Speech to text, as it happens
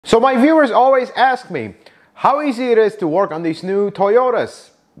So my viewers always ask me how easy it is to work on these new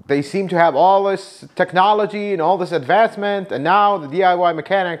Toyotas. They seem to have all this technology and all this advancement, and now the DIY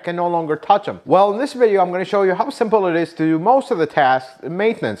mechanic can no longer touch them. Well, in this video, I'm going to show you how simple it is to do most of the tasks in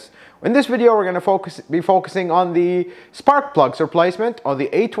maintenance. In this video, we're going to be focusing on the spark plugs replacement on the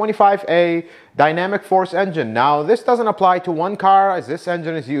A25A dynamic force engine. Now, this doesn't apply to one car, as this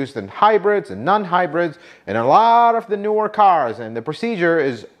engine is used in hybrids and non-hybrids and a lot of the newer cars, and the procedure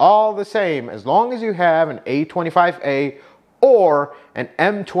is all the same as long as you have an A25A or an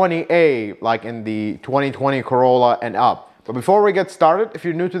M20A, like in the 2020 Corolla and up. But before we get started, if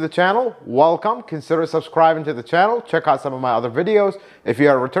you're new to the channel, welcome. Consider subscribing to the channel. Check out some of my other videos. If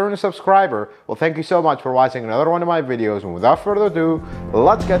you're a returning subscriber, well, thank you so much for watching another one of my videos. And without further ado,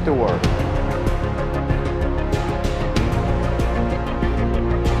 let's get to work.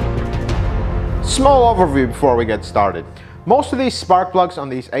 Small overview before we get started. Most of these spark plugs on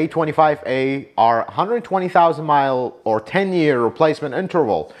these A25A are 120,000 mile or 10-year replacement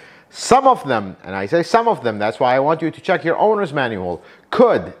interval. Some of them, and I say some of them, that's why I want you to check your owner's manual,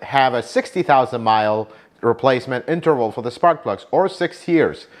 could have a 60,000 mile replacement interval for the spark plugs, or 6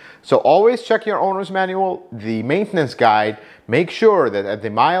 years. So always check your owner's manual, the maintenance guide. Make sure that at the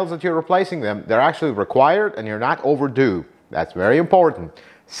miles that you're replacing them, they're actually required and you're not overdue. That's very important.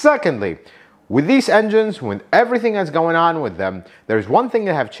 Secondly, with these engines, with everything that's going on with them, there's one thing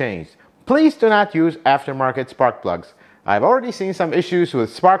that have changed. Please do not use aftermarket spark plugs. I've already seen some issues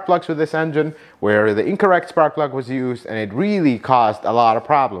with spark plugs with this engine where the incorrect spark plug was used and it really caused a lot of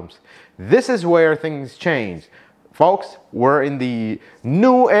problems. This is where things change. Folks, we're in the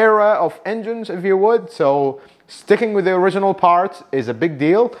new era of engines, if you would, so sticking with the original parts is a big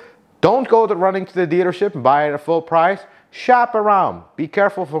deal. Don't go running to the dealership and buy it at full price. Shop around. Be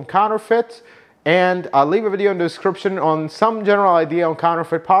careful from counterfeits. And I'll leave a video in the description on some general idea on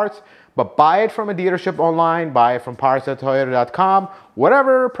counterfeit parts, but buy it from a dealership online, buy it from parts.toyota.com,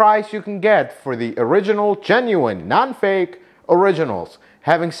 whatever price you can get for the original, genuine, non-fake originals.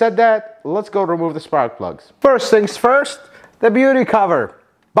 Having said that, let's go remove the spark plugs. First things first, the beauty cover.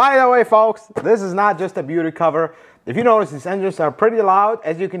 By the way, folks, this is not just a beauty cover. If you notice, these engines are pretty loud,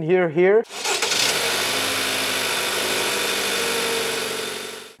 as you can hear here.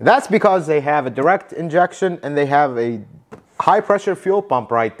 That's because they have a direct injection and they have a high pressure fuel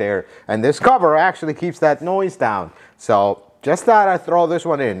pump right there. And this cover actually keeps that noise down. So just thought I'd throw this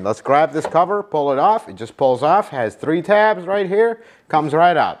one in. Let's grab this cover, pull it off. It just pulls off, has 3 tabs right here, comes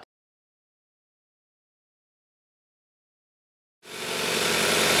right out.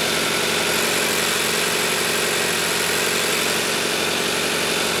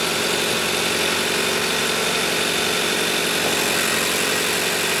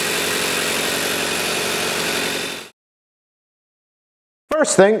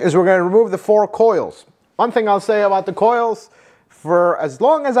 First thing is we're going to remove the 4 coils. One thing I'll say about the coils, for as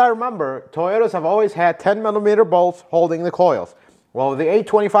long as I remember, Toyotas have always had 10mm bolts holding the coils. Well, with the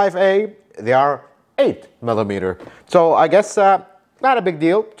A25A, they are 8mm. So I guess not a big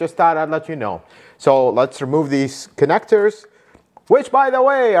deal, just thought I'd let you know. So let's remove these connectors, which by the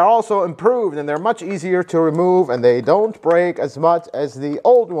way are also improved and they're much easier to remove and they don't break as much as the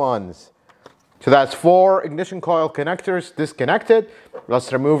old ones. So that's 4 ignition coil connectors disconnected.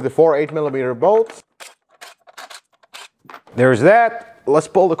 Let's remove the 4 8mm bolts. There's that. Let's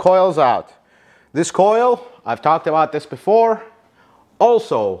pull the coils out. This coil, I've talked about this before,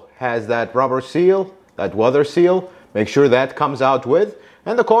 also has that rubber seal, that weather seal. Make sure that comes out with.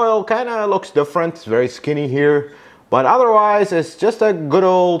 And the coil kind of looks different. It's very skinny here. But otherwise, it's just a good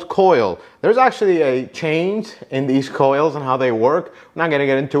old coil. There's actually a change in these coils and how they work. I'm not going to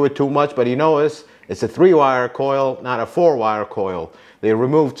get into it too much, but you notice it's a 3-wire coil, not a 4-wire coil. They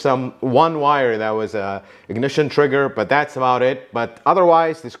removed one wire that was a ignition trigger, but that's about it. But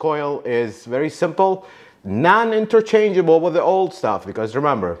otherwise, this coil is very simple, non-interchangeable with the old stuff, because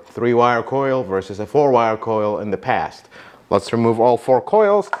remember, 3-wire coil versus a 4-wire coil in the past. Let's remove all 4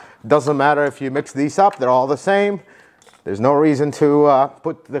 coils. Doesn't matter if you mix these up, they're all the same. There's no reason to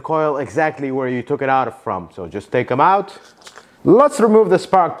put the coil exactly where you took it out from, so just take them out. Let's remove the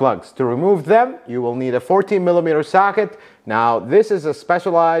spark plugs. To remove them, you will need a 14mm socket. Now, this is a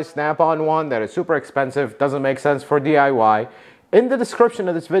specialized snap-on one that is super expensive, doesn't make sense for DIY. In the description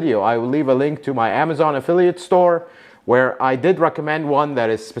of this video, I will leave a link to my Amazon affiliate store where I did recommend one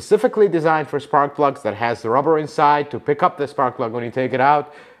that is specifically designed for spark plugs that has the rubber inside to pick up the spark plug when you take it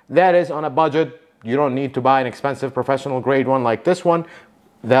out. That is on a budget. You don't need to buy an expensive professional grade one like this one.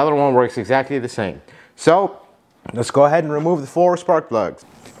 The other one works exactly the same. So let's go ahead and remove the 4 spark plugs.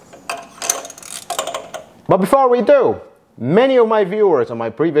 But before we do, Many of my viewers on my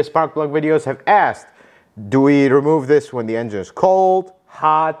previous spark plug videos have asked, do we remove this when the engine is cold,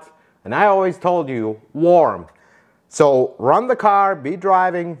 hot? And I always told you, warm. So run the car, be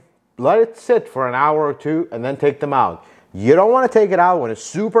driving, let it sit for an hour or two, and then take them out. You don't want to take it out when it's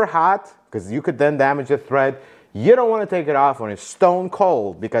super hot, because you could then damage the thread. You don't want to take it off when it's stone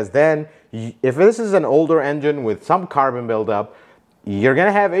cold, because then, if this is an older engine with some carbon buildup, you're going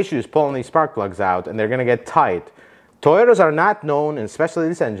to have issues pulling these spark plugs out, and they're going to get tight. Toyotas are not known, and especially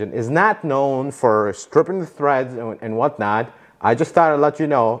this engine, is not known for stripping the threads and whatnot. I just thought I'd let you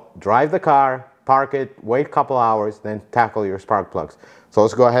know, drive the car, park it, wait a couple hours, then tackle your spark plugs. So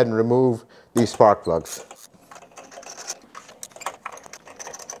let's go ahead and remove these spark plugs.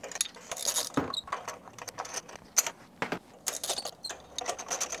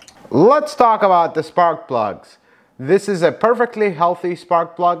 Let's talk about the spark plugs. This is a perfectly healthy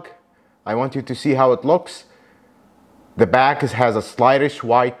spark plug. I want you to see how it looks. The back has a slightish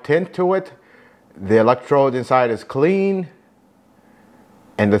white tint to it. The electrode inside is clean.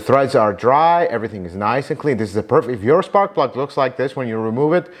 And the threads are dry. Everything is nice and clean. This is a perfect, if your spark plug looks like this when you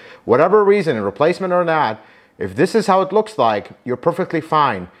remove it, whatever reason, replacement or not, if this is how it looks like, you're perfectly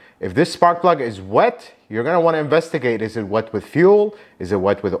fine. If this spark plug is wet, you're going to want to investigate, is it wet with fuel? Is it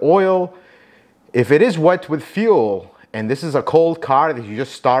wet with oil? If it is wet with fuel, and this is a cold car that you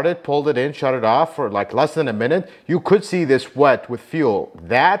just started, pulled it in, shut it off for like less than a minute, you could see this wet with fuel.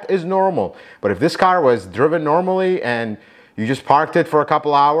 That is normal. But if this car was driven normally and you just parked it for a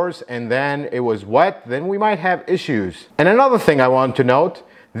couple hours and then it was wet, then we might have issues. And another thing I want to note,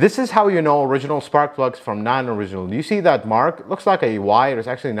 this is how you know original spark plugs from non-original. Do you see that mark? It looks like a Y. It's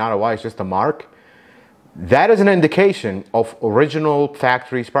actually not a Y, it's just a mark. That is an indication of original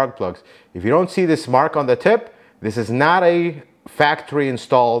factory spark plugs. If you don't see this mark on the tip, this is not a factory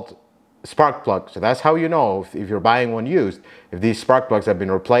installed spark plug. So that's how you know if you're buying one used, if these spark plugs have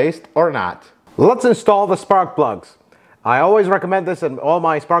been replaced or not. Let's install the spark plugs. I always recommend this in all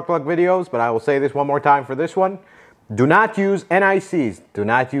my spark plug videos, but I will say this one more time for this one. Do not use NICs. Do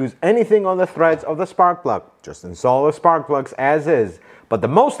not use anything on the threads of the spark plug. Just install the spark plugs as is. But the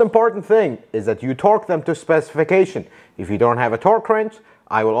most important thing is that you torque them to specification. If you don't have a torque wrench,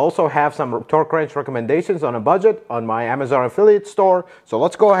 I will also have some torque wrench recommendations on a budget on my Amazon affiliate store. So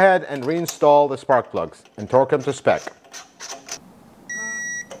let's go ahead and reinstall the spark plugs and torque them to spec.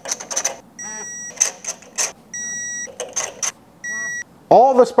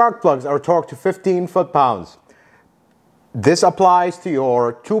 All the spark plugs are torqued to 15 foot-pounds. This applies to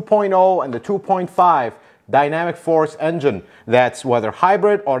your 2.0 and the 2.5 dynamic force engine. That's whether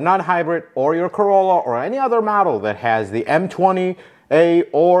hybrid or non-hybrid, or your Corolla or any other model that has the M20A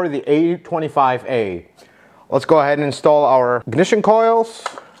or the A25A. Let's go ahead and install our ignition coils.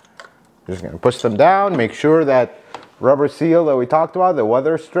 Just going to push them down, make sure that rubber seal that we talked about, the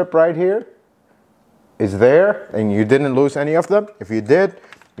weather strip right here, is there and you didn't lose any of them. If you did,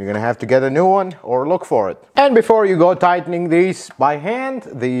 you're going to have to get a new one or look for it. And before you go tightening these by hand,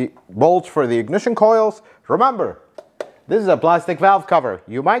 the bolts for the ignition coils, remember, this is a plastic valve cover.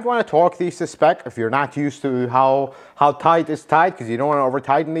 You might want to torque these to spec if you're not used to how tight is tight, because you don't want to over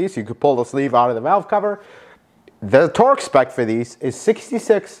tighten these. You could pull the sleeve out of the valve cover. The torque spec for these is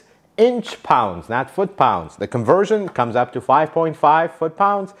 66 inch-pounds, not foot-pounds. The conversion comes up to 5.5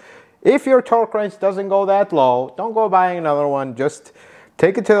 foot-pounds. If your torque wrench doesn't go that low, don't go buying another one. Just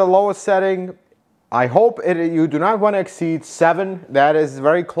take it to the lowest setting. I hope you do not want to exceed 7. That is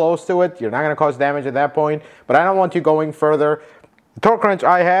very close to it. You're not going to cause damage at that point, but I don't want you going further. The torque wrench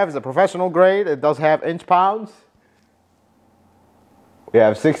I have is a professional grade. It does have inch-pounds. We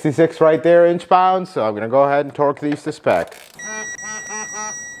have 66 right there, inch-pounds, so I'm going to go ahead and torque these to spec.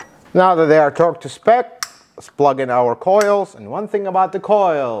 Now that they are torqued to spec, let's plug in our coils. And one thing about the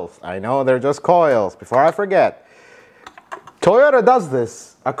coils, I know they're just coils, before I forget, Toyota does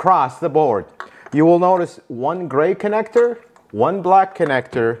this across the board. You will notice one gray connector, one black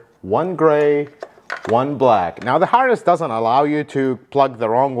connector, one gray, one black. Now the harness doesn't allow you to plug the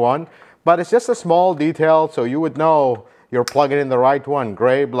wrong one, but it's just a small detail so you would know you're plugging in the right one.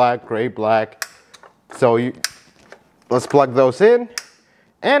 Gray, black, gray, black. So let's plug those in.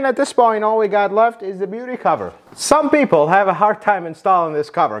 And at this point, all we got left is the beauty cover. Some people have a hard time installing this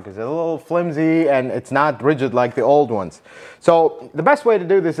cover because it's a little flimsy and it's not rigid like the old ones. So the best way to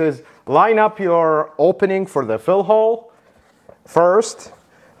do this is line up your opening for the fill hole first,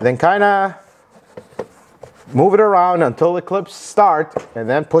 then kind of move it around until the clips start, and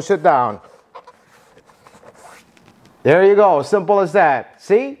then push it down. There you go, simple as that.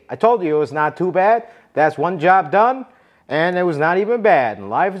 See, I told you it was not too bad. That's one job done. And it was not even bad, and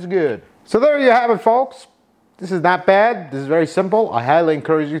life is good. So there you have it, folks. This is not bad. This is very simple. I highly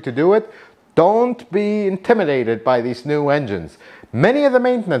encourage you to do it. Don't be intimidated by these new engines. Many of the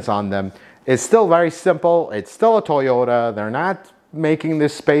maintenance on them is still very simple. It's still a Toyota. They're not making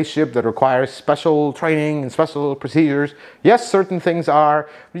this spaceship that requires special training and special procedures. Yes, certain things are,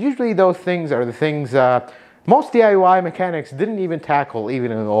 but usually those things are the things most DIY mechanics didn't even tackle,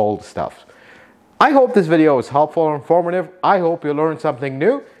 even in the old stuff. I hope this video was helpful and informative. I hope you learned something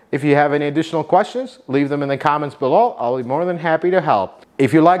new. If you have any additional questions, leave them in the comments below. I'll be more than happy to help.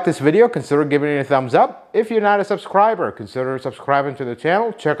 If you like this video, consider giving it a thumbs up. If you're not a subscriber, consider subscribing to the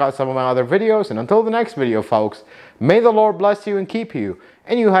channel. Check out some of my other videos. And until the next video, folks, may the Lord bless you and keep you,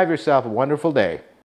 and you have yourself a wonderful day.